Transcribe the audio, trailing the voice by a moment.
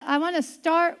I want to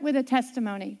start with a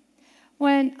testimony.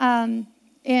 When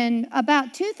in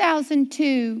about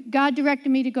 2002, God directed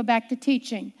me to go back to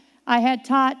teaching. I had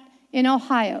taught in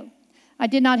Ohio. I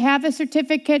did not have a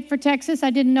certificate for Texas.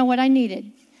 I didn't know what I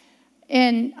needed.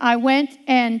 And I went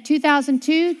in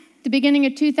 2002, the beginning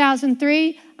of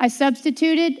 2003, I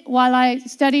substituted while I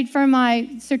studied for my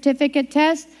certificate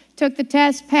test, took the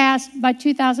test, passed. By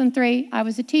 2003, I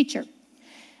was a teacher.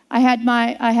 I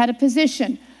had a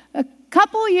position. A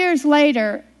couple years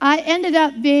later, I ended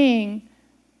up being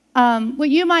what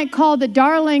you might call the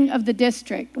darling of the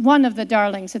district, one of the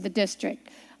darlings of the district.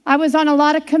 I was on a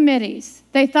lot of committees.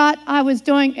 They thought I was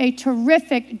doing a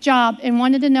terrific job and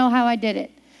wanted to know how I did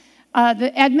it.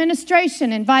 The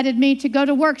administration invited me to go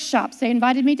to workshops. They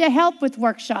invited me to help with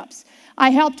workshops.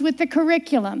 I helped with the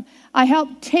curriculum. I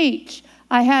helped teach.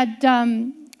 I had,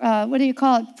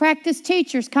 practice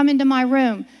teachers come into my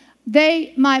room.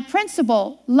 My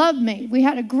principal loved me. We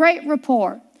had a great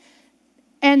rapport.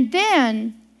 And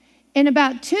then in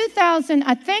about 2000,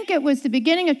 I think it was the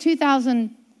beginning of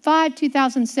 2005,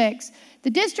 2006, the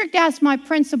district asked my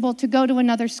principal to go to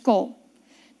another school.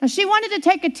 Now, she wanted to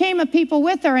take a team of people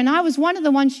with her, and I was one of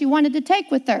the ones she wanted to take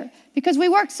with her because we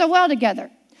worked so well together.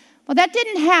 Well, that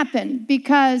didn't happen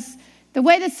because the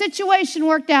way the situation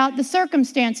worked out, the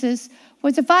circumstances,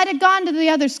 was if I'd have gone to the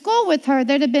other school with her,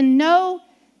 there'd have been no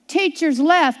teachers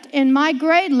left in my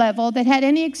grade level that had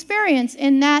any experience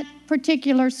in that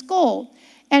particular school.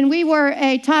 And we were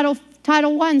a Title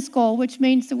I school, which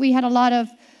means that we had a lot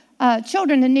of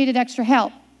children that needed extra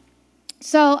help.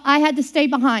 So I had to stay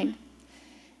behind.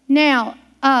 Now,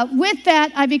 with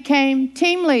that, I became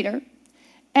team leader.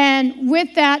 And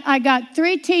with that, I got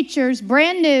 3 teachers,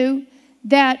 brand new,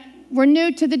 that were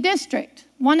new to the district.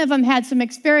 One of them had some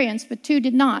experience, but 2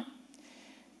 did not.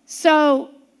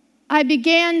 So I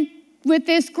began with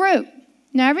this group.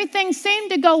 Now, everything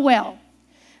seemed to go well.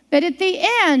 But at the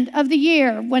end of the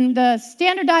year, when the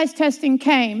standardized testing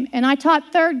came, and I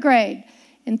taught 3rd grade,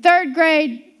 in 3rd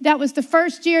grade, that was the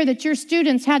first year that your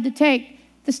students had to take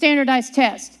the standardized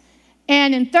test.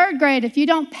 And in 3rd grade, if you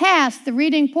don't pass the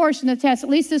reading portion of the test, at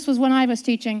least this was when I was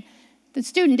teaching, the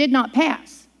student did not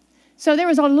pass. So there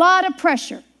was a lot of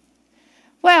pressure.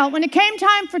 Well, when it came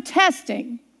time for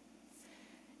testing,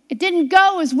 it didn't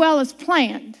go as well as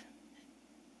planned.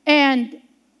 And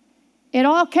it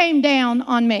all came down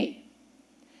on me.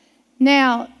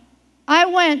 Now, I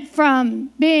went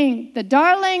from being the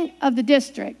darling of the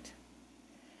district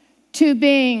to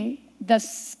being the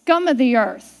scum of the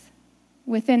earth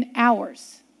within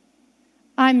hours.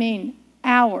 I mean,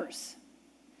 hours.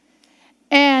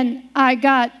 And I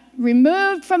got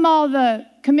removed from all the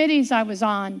committees I was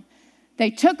on. They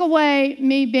took away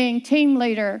me being team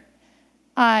leader.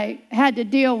 I had to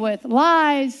deal with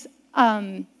lies.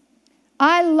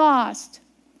 I lost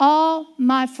all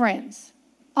my friends,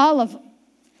 all of them.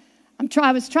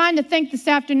 I was trying to think this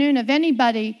afternoon of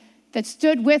anybody that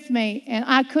stood with me, and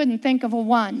I couldn't think of a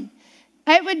one.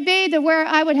 It would be where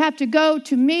I would have to go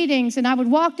to meetings, and I would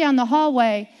walk down the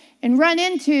hallway and run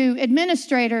into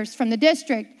administrators from the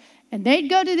district, and they'd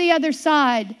go to the other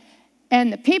side,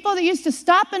 and the people that used to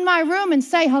stop in my room and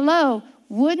say hello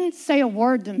wouldn't say a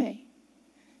word to me.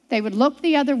 They would look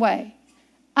the other way.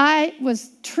 I was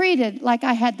treated like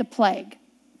I had the plague.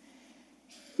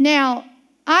 Now,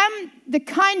 I'm the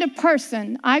kind of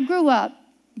person, I grew up,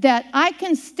 that I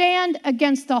can stand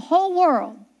against the whole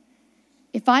world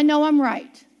if I know I'm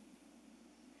right.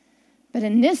 But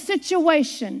in this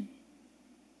situation,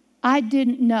 I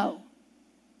didn't know.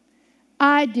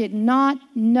 I did not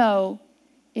know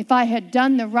if I had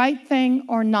done the right thing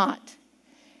or not.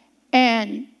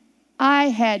 And I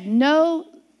had no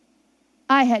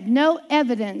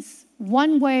evidence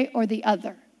one way or the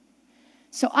other.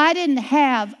 So I didn't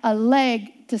have a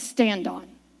leg to stand on.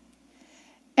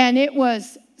 And it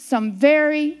was some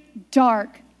very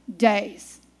dark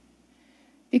days.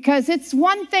 Because it's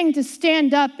one thing to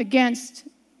stand up against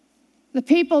the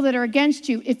people that are against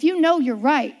you if you know you're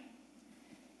right.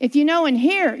 If you know in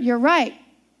here you're right.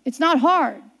 It's not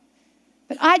hard.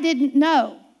 But I didn't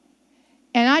know.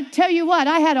 And I tell you what,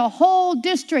 I had a whole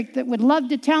district that would love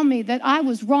to tell me that I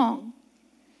was wrong.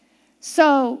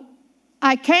 So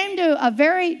I came to a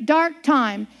very dark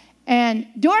time, and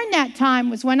during that time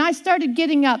was when I started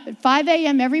getting up at 5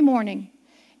 a.m. every morning,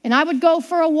 and I would go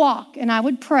for a walk, and I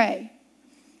would pray,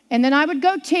 and then I would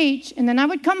go teach, and then I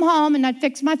would come home, and I'd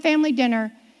fix my family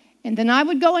dinner, and then I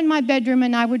would go in my bedroom,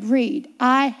 and I would read.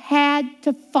 I had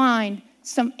to find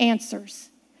some answers.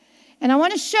 And I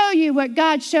want to show you what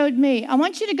God showed me. I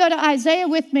want you to go to Isaiah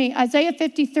with me, Isaiah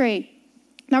 53.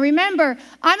 Now remember,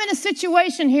 I'm in a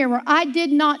situation here where I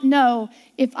did not know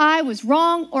if I was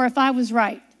wrong or if I was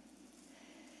right.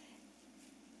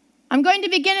 I'm going to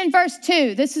begin in verse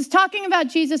 2. This is talking about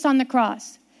Jesus on the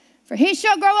cross. For he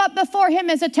shall grow up before him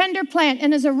as a tender plant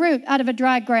and as a root out of a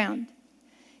dry ground.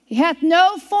 He hath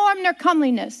no form nor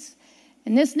comeliness.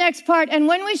 And this next part, and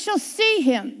when we shall see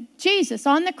him, Jesus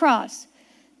on the cross,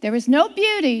 there is no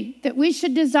beauty that we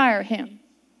should desire him.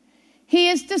 He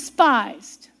is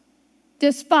despised,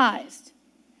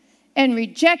 and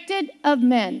rejected of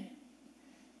men,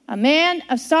 a man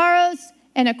of sorrows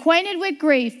and acquainted with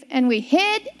grief, and we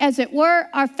hid, as it were,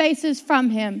 our faces from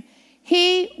him.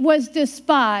 He was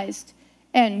despised,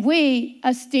 and we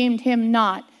esteemed him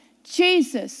not.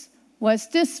 Jesus was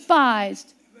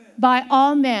despised by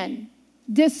all men.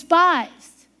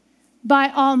 Despised by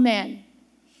all men.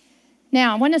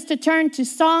 Now, I want us to turn to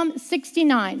Psalm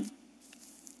 69.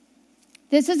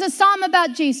 This is a psalm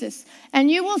about Jesus,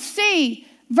 and you will see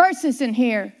verses in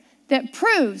here that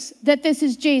proves that this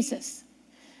is Jesus.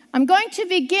 I'm going to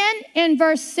begin in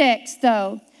verse 6,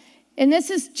 though, and this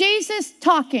is Jesus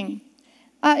talking.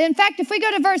 In fact, if we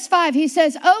go to verse 5, he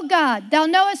says, O God, thou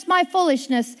knowest my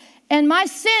foolishness, and my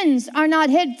sins are not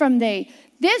hid from thee.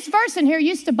 This verse in here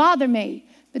used to bother me,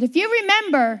 but if you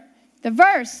remember, the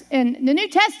verse in the New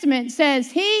Testament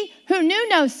says, he who knew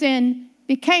no sin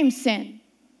became sin.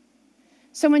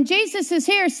 So when Jesus is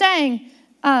here saying,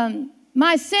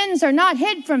 my sins are not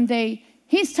hid from thee,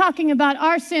 he's talking about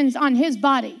our sins on his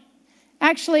body.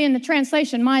 Actually, in the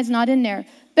translation, mine's not in there.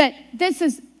 But this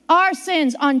is our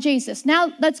sins on Jesus.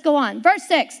 Now, let's go on. Verse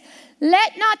 6.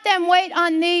 Let not them wait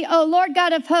on thee, O Lord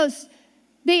God of hosts,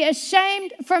 be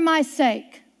ashamed for my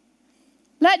sake.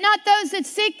 Let not those that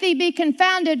seek thee be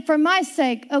confounded for my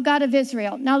sake, O God of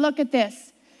Israel. Now, look at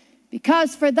this.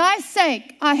 Because for thy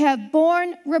sake I have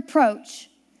borne reproach.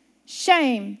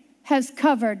 Shame has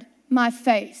covered my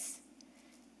face.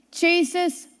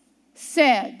 Jesus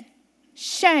said,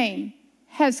 shame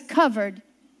has covered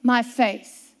my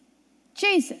face.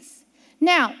 Jesus.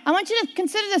 Now, I want you to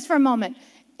consider this for a moment.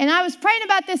 And I was praying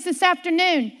about this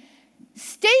afternoon.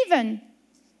 Stephen's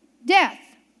death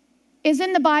is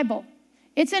in the Bible.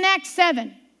 It's in Acts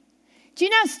 7. Do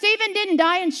you know Stephen didn't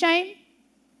die in shame?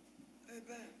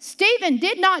 Amen. Stephen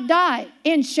did not die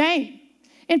in shame.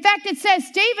 In fact, it says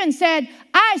Stephen said,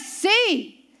 I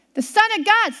see the Son of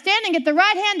God standing at the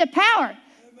right hand of power.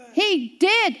 Amen. He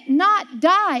did not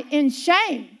die in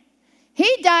shame.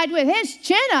 He died with his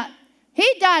chin up.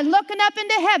 He died looking up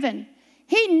into heaven.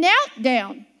 He knelt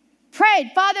down,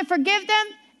 prayed, Father, forgive them,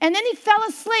 and then he fell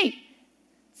asleep.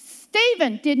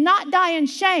 Stephen did not die in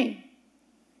shame.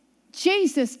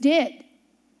 Jesus did.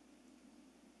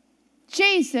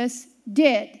 Jesus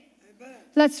did. Amen.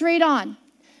 Let's read on.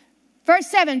 Verse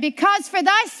 7, because for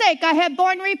thy sake I have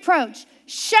borne reproach.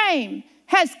 Shame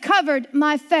has covered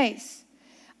my face.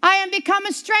 I am become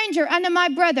a stranger unto my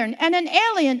brethren and an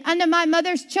alien unto my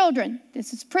mother's children.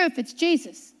 This is proof it's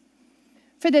Jesus.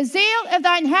 For the zeal of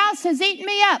thine house has eaten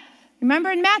me up. Remember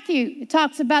in Matthew, it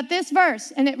talks about this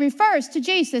verse, and it refers to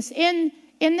Jesus in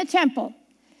the temple.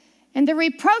 And the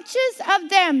reproaches of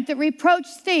them that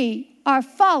reproach thee are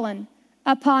fallen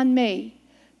upon me.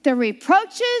 The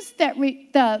reproaches that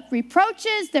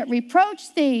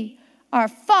reproach thee are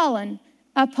fallen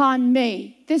upon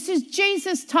me. This is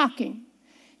Jesus talking.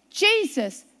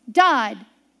 Jesus died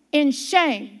in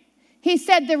shame. He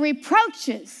said the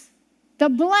reproaches, the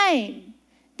blame,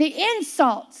 the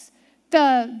insults,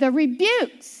 the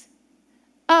rebukes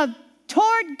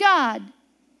toward God,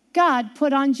 God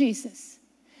put on Jesus.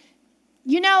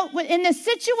 You know, in the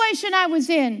situation I was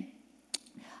in,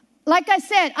 like I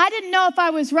said, I didn't know if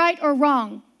I was right or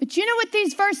wrong. But you know what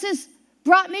these verses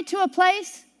brought me to a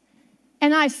place?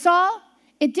 And I saw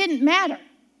it didn't matter.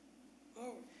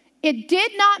 It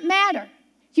did not matter.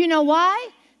 You know why?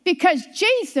 Because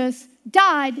Jesus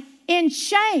died in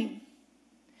shame.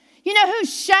 You know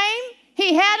whose shame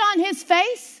he had on his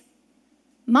face?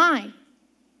 Mine.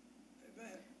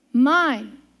 Amen.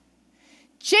 Mine.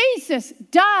 Jesus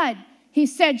died. He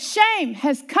said, shame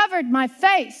has covered my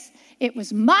face. It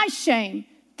was my shame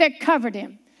that covered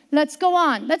him. Let's go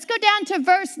on. Let's go down to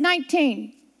verse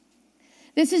 19.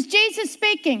 This is Jesus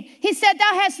speaking. He said,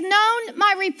 thou hast known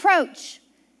my reproach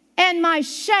and my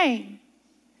shame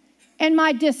and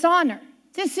my dishonor.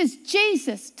 This is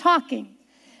Jesus talking.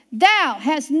 Thou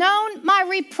hast known my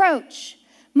reproach,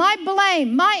 my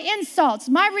blame, my insults,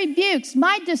 my rebukes,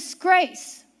 my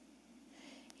disgrace.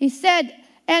 He said,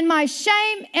 and my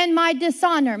shame and my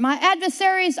dishonor. My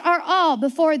adversaries are all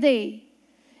before thee.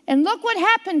 And look what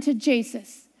happened to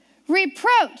Jesus.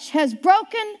 Reproach has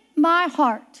broken my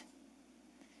heart.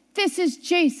 This is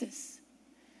Jesus.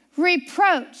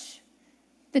 reproach,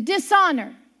 the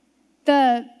dishonor,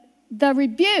 the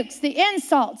rebukes, the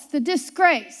insults, the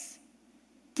disgrace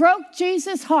broke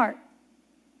Jesus' heart.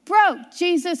 Broke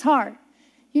Jesus' heart.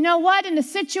 You know what? In the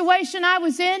situation I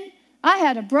was in, I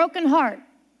had a broken heart.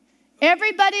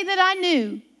 Everybody that I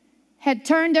knew had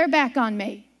turned their back on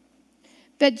me.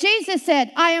 But Jesus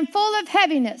said, I am full of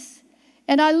heaviness,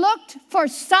 and I looked for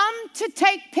some to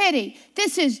take pity.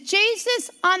 This is Jesus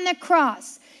on the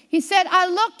cross. He said, I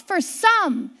looked for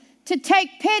some to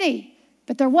take pity,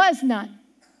 but there was none.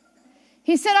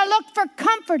 He said, I looked for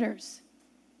comforters,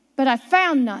 but I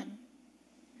found none.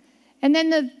 And then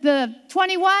the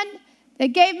 21, they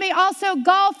gave me also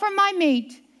gall for my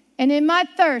meat, and in my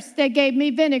thirst they gave me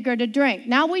vinegar to drink.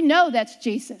 Now we know that's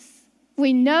Jesus.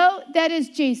 We know that is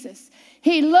Jesus.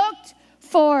 He looked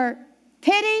for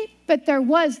pity, but there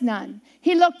was none.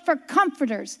 He looked for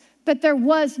comforters, but there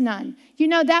was none. You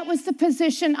know, that was the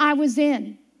position I was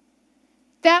in.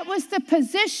 That was the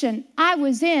position I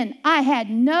was in. I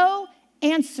had no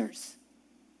answers.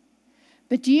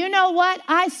 But do you know what?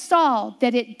 I saw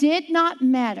that it did not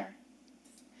matter.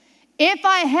 If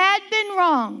I had been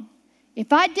wrong,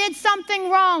 if I did something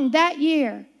wrong that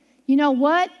year, you know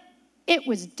what? It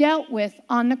was dealt with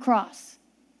on the cross.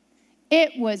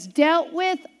 It was dealt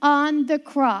with on the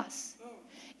cross.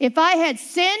 If I had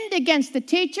sinned against the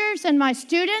teachers and my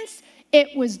students,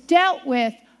 it was dealt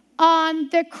with on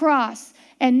the cross.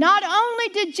 And not only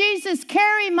did Jesus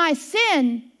carry my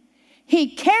sin,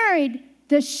 he carried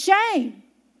the shame.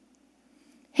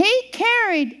 He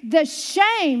carried the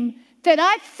shame that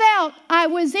I felt I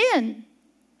was in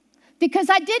because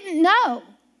I didn't know.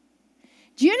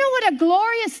 Do you know what a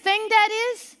glorious thing that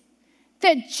is?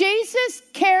 That Jesus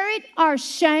carried our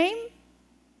shame?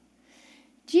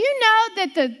 Do you know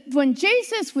that when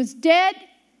Jesus was dead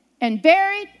and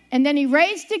buried and then he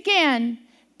raised again,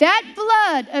 that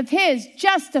blood of his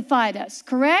justified us,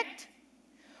 correct?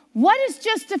 What is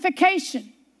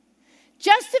justification?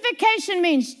 Justification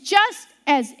means just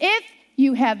as if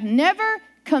you have never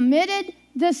committed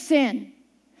the sin.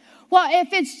 Well,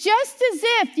 if it's just as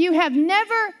if you have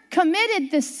never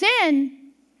committed the sin,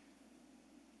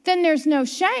 then there's no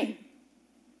shame.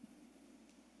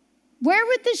 Where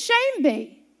would the shame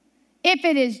be? If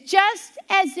it is just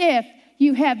as if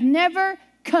you have never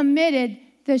committed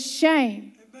the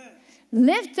shame. Amen.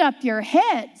 Lift up your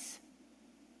heads.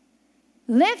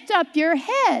 Lift up your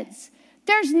heads.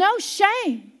 There's no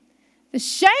shame. The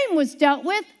shame was dealt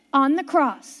with on the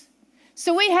cross.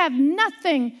 So we have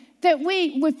nothing that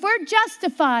if we're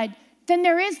justified, then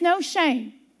there is no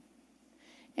shame.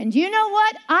 And you know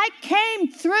what? I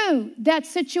came through that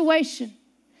situation.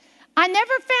 I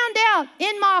never found out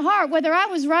in my heart whether I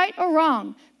was right or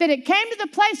wrong, but it came to the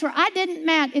place where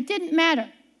it didn't matter.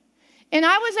 And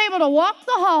I was able to walk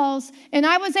the halls, and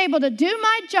I was able to do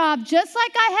my job just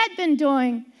like I had been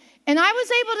doing, and I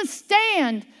was able to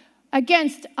stand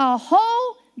against a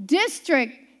whole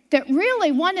district that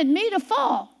really wanted me to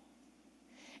fall.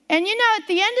 And you know, at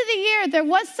the end of the year, there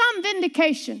was some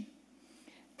vindication.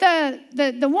 The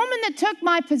woman that took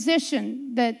my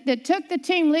position, that took the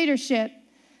team leadership,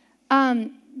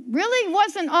 really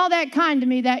wasn't all that kind to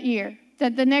me that year,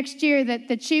 the next year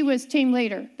that she was team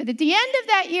leader. But at the end of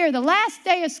that year, the last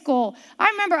day of school, I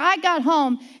remember I got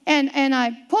home and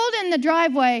I pulled in the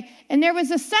driveway, and there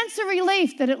was a sense of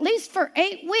relief that at least for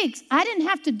 8 weeks, I didn't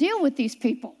have to deal with these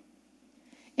people.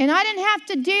 And I didn't have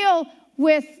to deal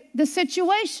with the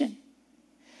situation.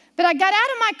 But I got out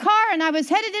of my car and I was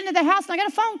headed into the house and I got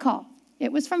a phone call.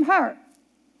 It was from her.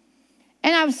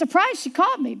 And I was surprised she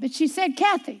called me, but she said,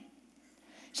 Kathie,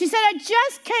 she said, I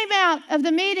just came out of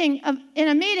the meeting in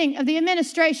a meeting of the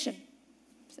administration.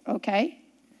 I said, okay.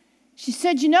 She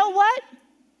said, you know what?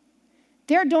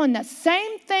 They're doing the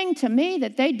same thing to me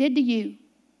that they did to you.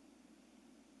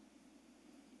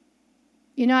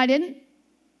 You know, I didn't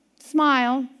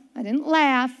smile. I didn't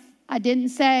laugh. I didn't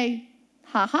say,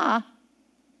 ha ha.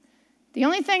 The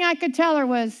only thing I could tell her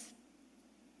was,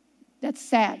 that's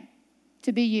sad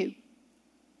to be you.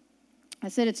 I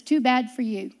said, it's too bad for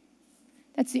you.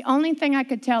 That's the only thing I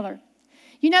could tell her.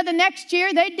 You know, the next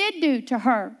year they did do to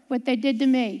her what they did to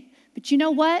me. But you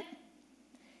know what?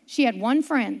 She had one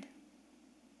friend.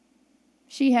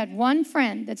 She had one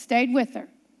friend that stayed with her,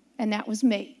 and that was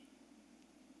me.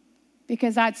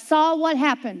 Because I saw what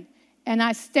happened, and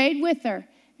I stayed with her.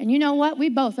 And you know what? We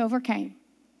both overcame.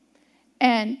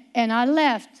 And I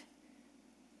left.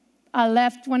 I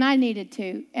left when I needed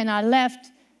to, and I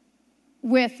left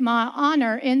with my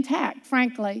honor intact,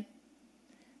 frankly.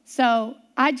 So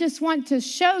I just want to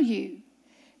show you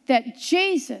that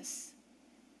Jesus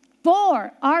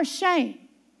bore our shame.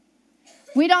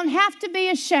 We don't have to be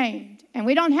ashamed, and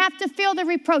we don't have to feel the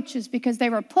reproaches because they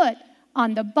were put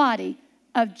on the body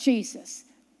of Jesus.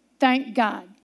 Thank God.